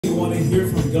want to hear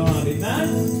from God. Amen?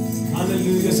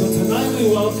 Hallelujah. So tonight we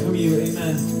welcome you,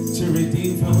 amen, to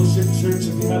Redeemed Fellowship Church.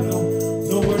 If you have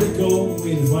nowhere to go,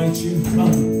 we invite you.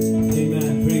 Come.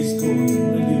 Amen. Praise God.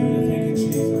 Hallelujah. Thank you,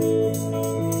 Jesus.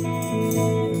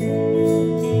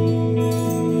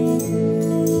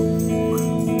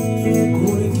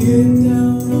 Gonna get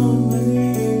down on my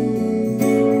knees.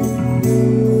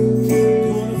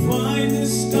 Gonna find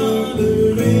this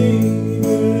stuttering.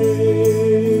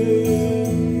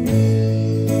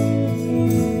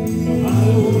 I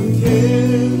don't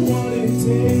care what it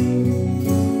takes.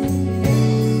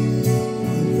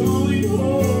 I'm going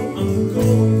home. I'm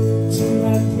going to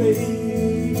that place.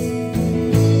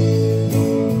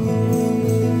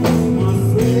 My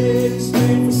friends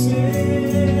may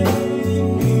forsake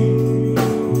me,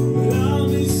 but I'll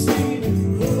be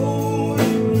singing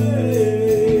holy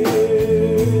praise.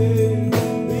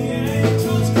 The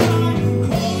angels cry,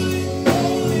 holy,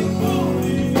 holy,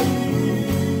 holy.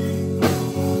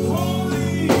 Holy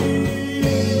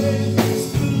is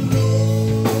the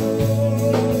Lord.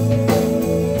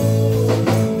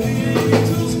 The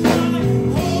angels cry,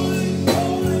 holy,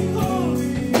 holy,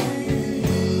 holy.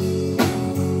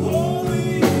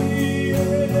 Holy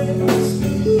is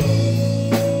the Lord.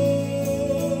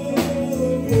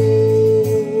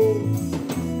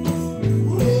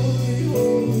 Holy,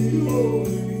 holy,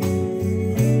 holy.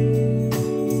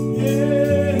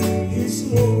 Yeah, He's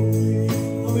holy.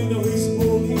 How many know He's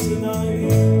holy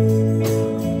tonight?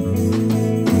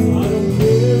 I don't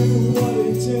care what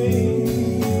it takes.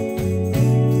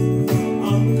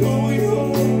 I'm going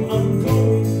home. I'm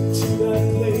going to that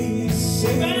place.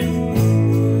 Amen.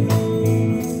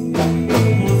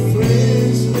 My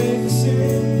friends may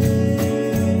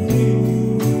forsake me,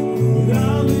 but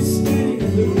I'll be staying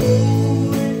in the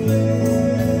holy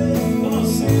place. Come on,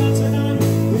 sing out tonight.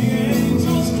 The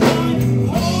angels cry,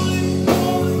 holy,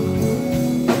 holy.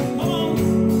 Come on.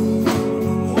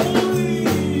 Holy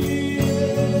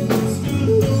is the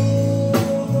Lord.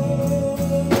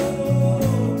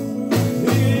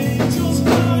 The angels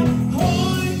cry,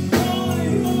 holy,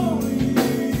 holy, holy.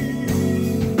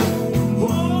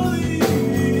 Holy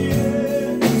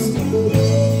is the Lord.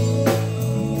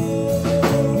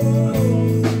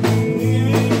 The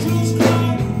angels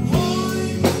cry, holy,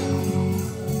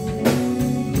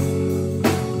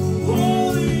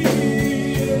 holy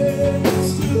is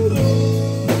the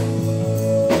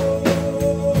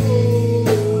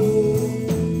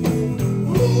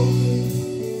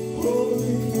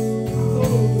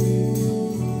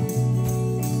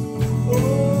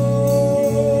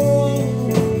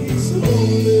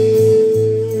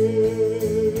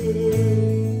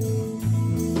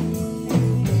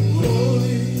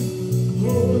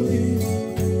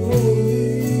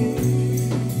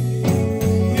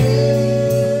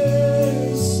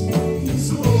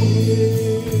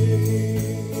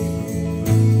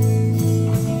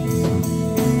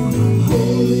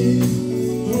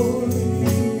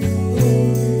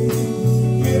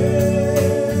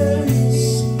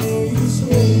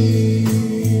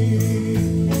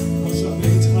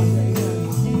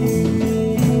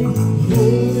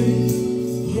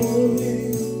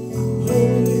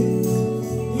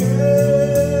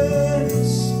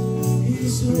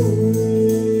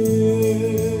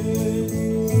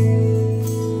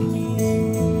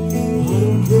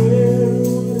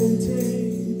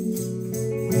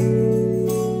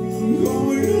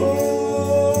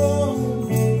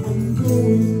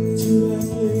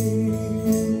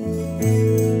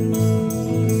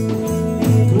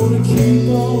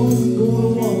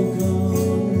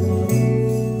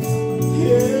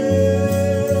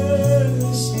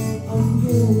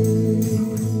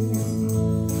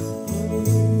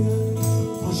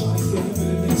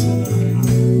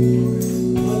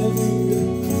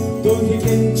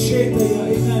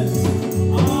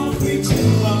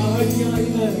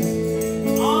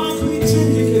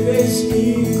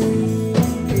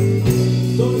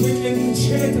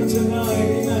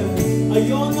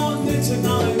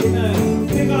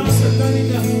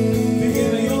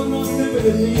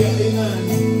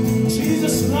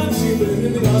Jesus loves you, but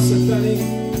living us a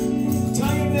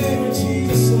tell your neighbor,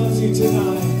 Jesus loves you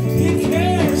tonight. He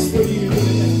cares for you.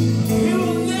 He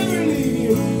will never leave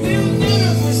you. He will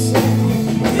never forsake you.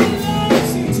 He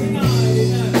loves you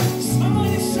tonight.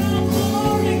 Somebody shout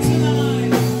glory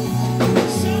tonight.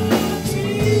 Shout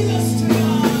Jesus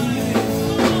tonight.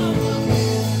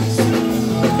 Shout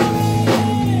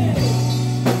glory.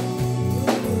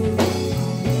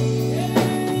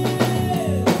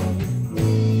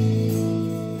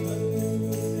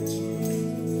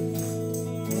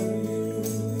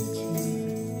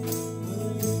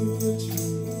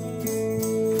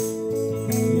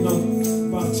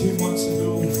 2 months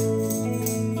ago,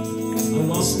 I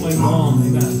lost my mom,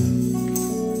 amen.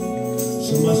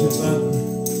 Shemashita,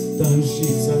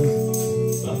 Danshita,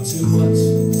 about 2 months.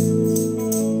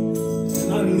 And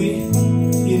I'm in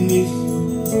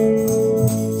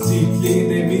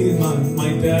my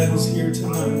dad is here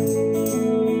tonight.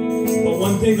 But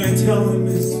one thing I tell him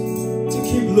is to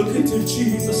keep looking to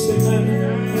Jesus, amen.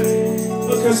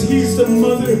 Because he's the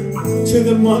mother to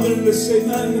the motherless,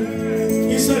 amen.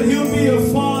 He said he'll be a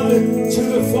father to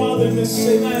the fatherless,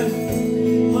 amen.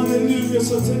 Hallelujah.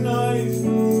 So tonight,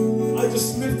 I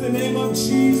just lift the name of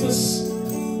Jesus.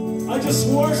 I just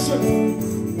worship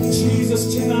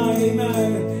Jesus tonight,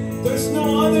 amen. There's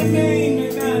no other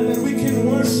name, amen, that we can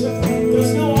worship.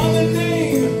 There's no other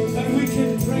name that we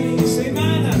can praise,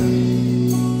 amen.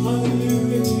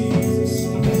 Hallelujah, Jesus.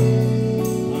 Hallelujah.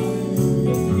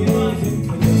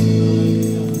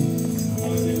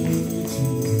 Hallelujah,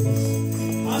 Jesus.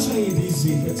 I shall you be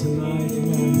seated tonight,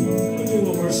 amen. We'll do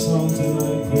one more song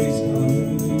tonight. Praise God.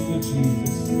 Hallelujah,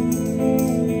 Jesus.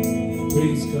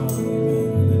 Praise God, amen.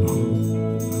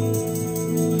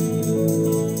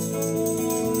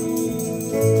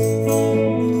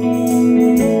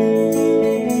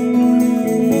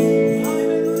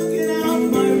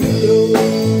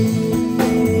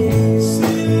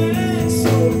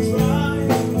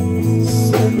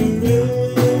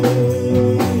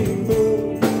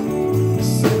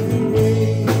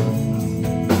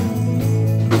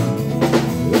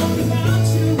 Without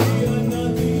you, we are nothing.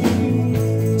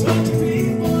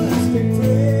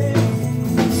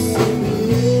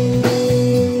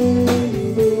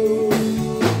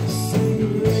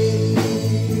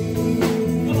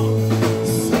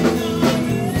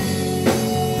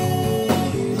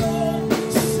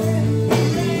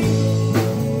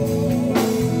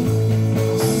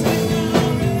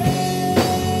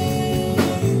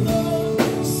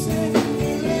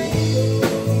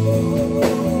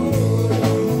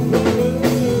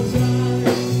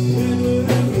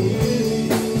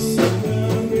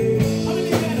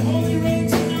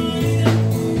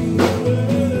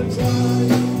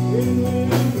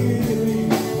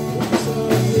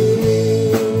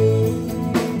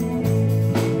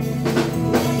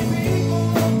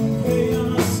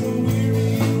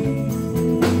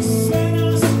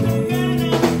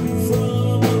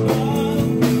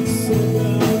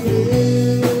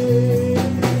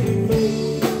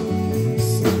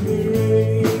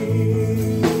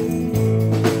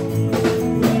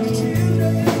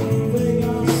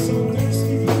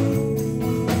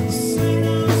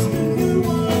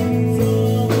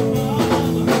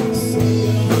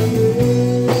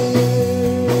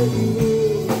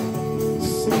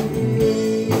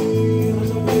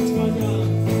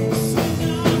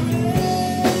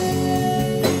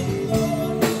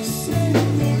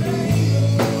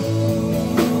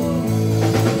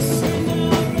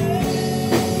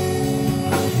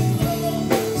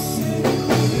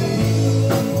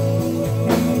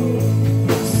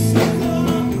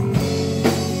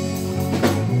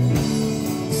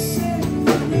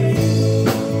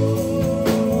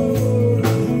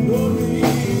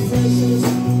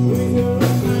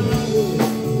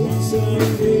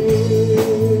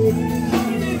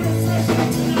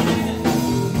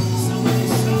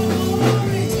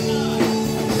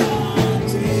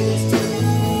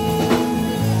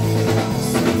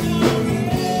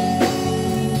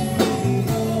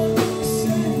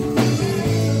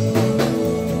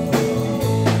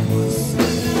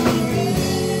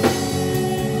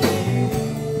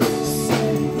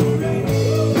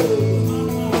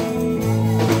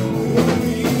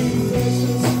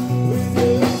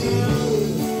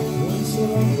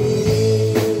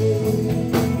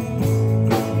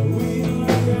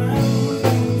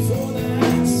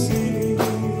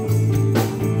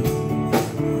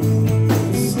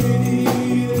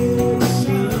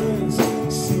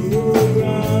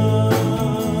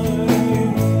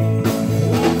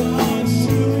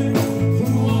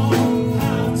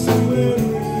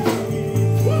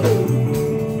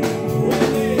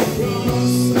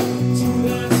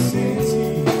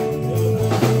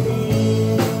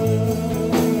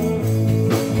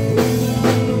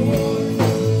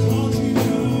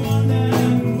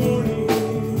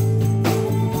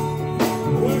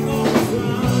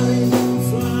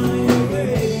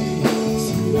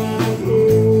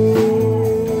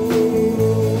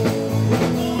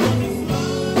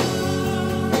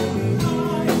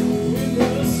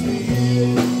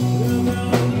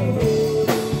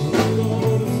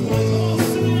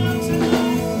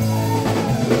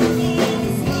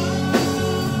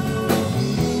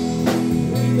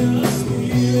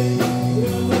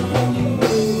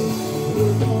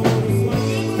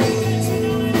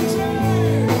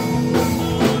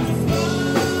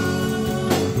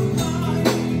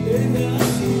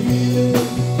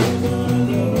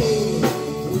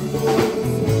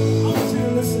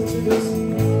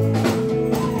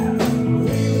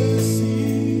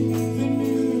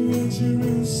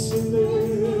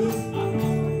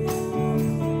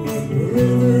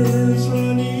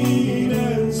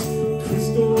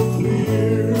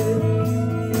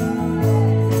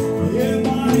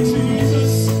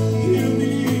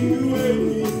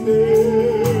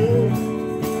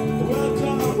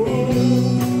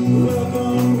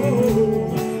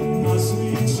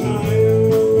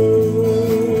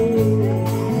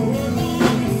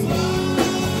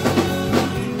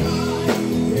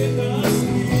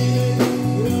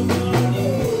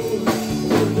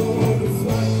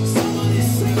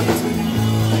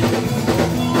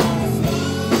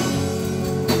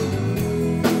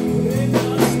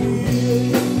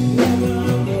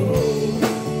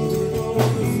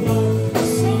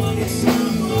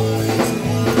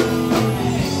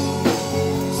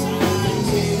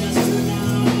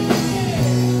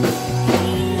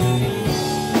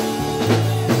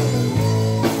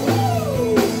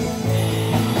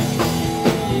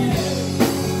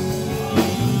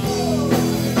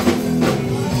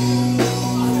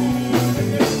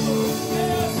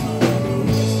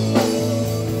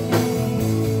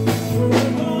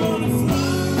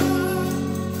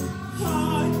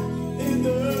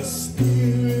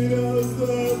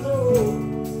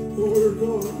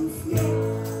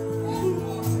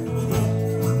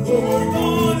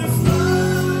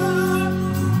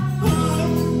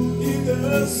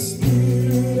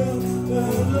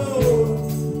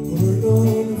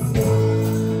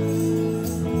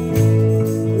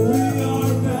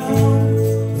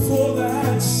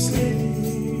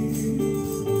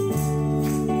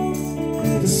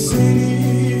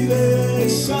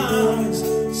 shines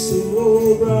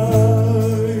so bright.